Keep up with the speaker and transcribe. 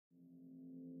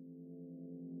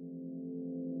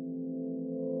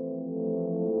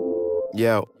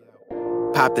Yo,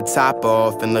 pop the top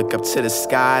off and look up to the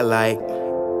sky like,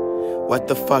 what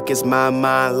the fuck is my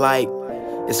mind like?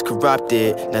 It's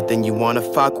corrupted, nothing you wanna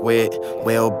fuck with.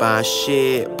 Well-bond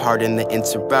shit, pardon the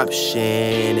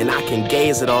interruption. And I can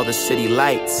gaze at all the city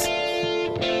lights,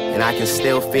 and I can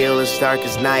still feel as dark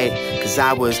as night. Cause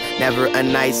I was never a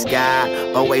nice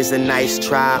guy, always a nice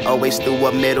try. Always threw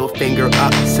a middle finger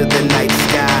up to the night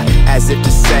sky, as if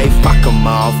to say, fuck 'em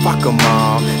all, fuck 'em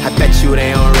all. I bet you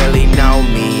they don't really know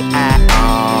me at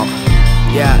all.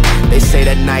 Yeah, they say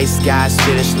that nice guys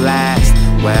finish last.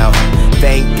 Well,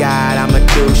 thank God I'm a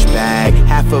douchebag.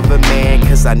 Half of a man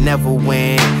cause I never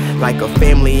win. Like a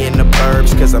family in the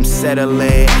burbs cause I'm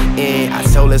settling in. I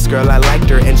told this girl I liked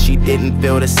her and she didn't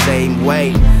feel the same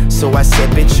way. So I said,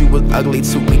 bitch, you was ugly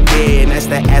to begin. That's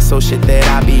that asshole shit that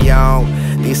I be on.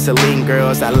 These Celine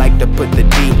girls, I like to put the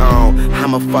D on.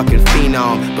 I'm a fucking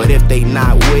phenom, but if they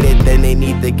not with it, then they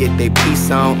need to get their piece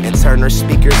on and turn their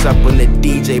speakers up when the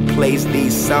DJ plays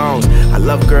these songs. I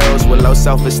love girls with low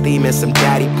self-esteem and some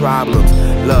daddy problems.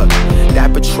 Look,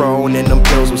 that Patron and them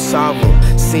pills will solve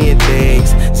them. Seeing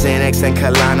things, Xanax and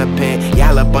Klonopin.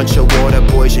 Y'all a bunch of water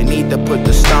boys, you need to put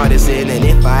the starters in. And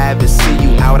if I ever see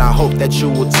you out, I hope that you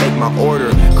will take my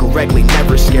order correctly.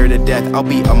 Never scared to death, I'll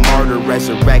be a martyr,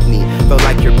 resurrect me. Feel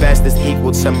like your best is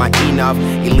equal to my enough.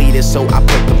 Elitist, so I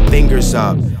put them fingers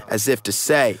up, as if to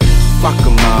say, fuck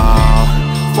 'em all,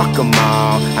 fuck 'em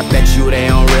all. I bet you they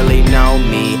don't really know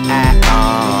me at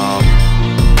all.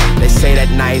 They say that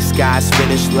nice guys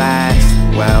finish last.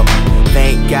 Well,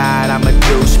 thank God I'm a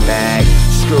douchebag.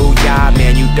 Screw y'all,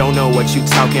 man, you don't know what you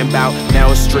talking about.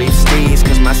 Meryl Streep steez,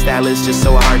 cause my style is just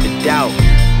so hard to doubt.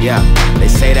 Yeah, they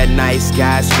say that nice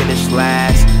guys finish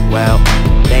last. Well,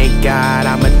 thank God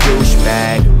I'm a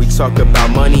douchebag. We talk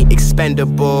about money,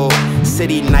 expendable.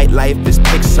 City nightlife is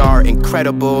Pixar,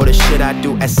 incredible. The shit I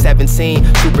do at 17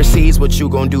 supersedes what you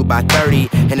gon' do by 30.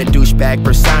 And a douchebag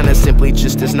persona simply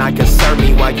just does not concern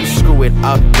me. Why you screw it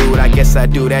up, dude? I guess I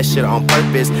do that shit on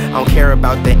purpose. I don't care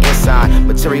about the inside,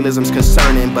 materialism's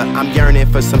concerning. But I'm yearning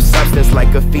for some substance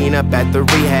like a fiend up at the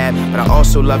rehab. But I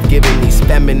also love giving these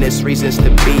feminists reasons to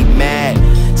be mad.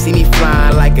 See me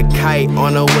flying like a kite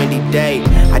on a windy day.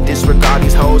 I disregard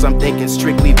these hoes, I'm thinking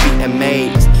strictly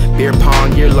VMAs. Beer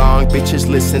pong year long, bitches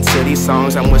listen to these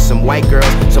songs. I'm with some white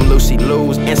girls, some Lucy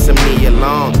Lou's, and some Nia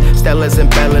Longs. Stellas and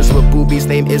Bellas with boobies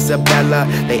named Isabella.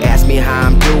 They ask me how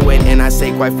I'm doing, and I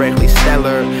say quite frankly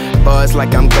stellar. Buzz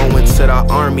like I'm going to the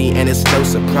army, and it's no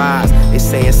surprise. They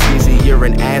saying Skizzy, you're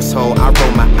an asshole, I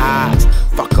roll my eyes.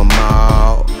 Fuck 'em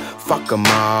all, fuck 'em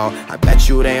all. I bet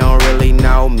you they don't really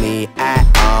know me at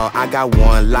all. I got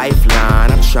one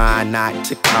lifeline, I'm trying not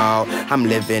to call. I'm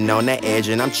living on the edge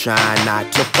and I'm trying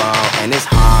not to fall. And it's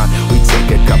hard, we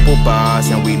take a couple bars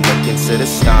and we look into the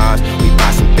stars. We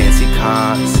buy some fancy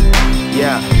cars.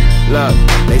 Yeah, look,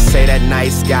 they say that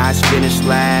nice guys finish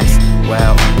last.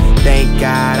 Well, thank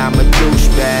God I'm a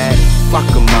douchebag. Fuck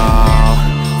 'em all,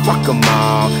 fuck 'em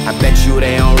all. I bet you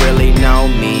they don't really know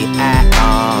me at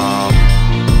all.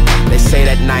 They say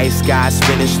that nice guys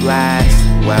finish last.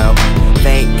 Well,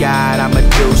 thank God I'm a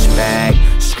douchebag.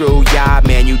 Screw y'all,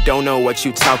 man, you don't know what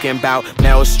you talking about.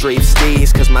 Meryl Streep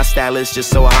steez, cause my style is just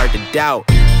so hard to doubt.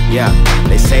 Yeah,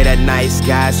 they say that nice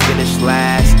guys finish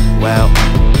last. Well,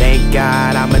 thank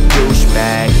God I'm a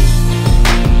douchebag.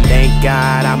 Thank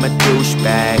God I'm a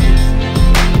douchebag.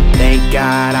 Thank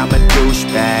God I'm a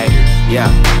douchebag.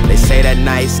 Yeah, they say that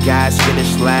nice guys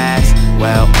finish last.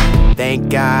 Well, thank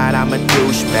God I'm a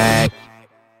douchebag.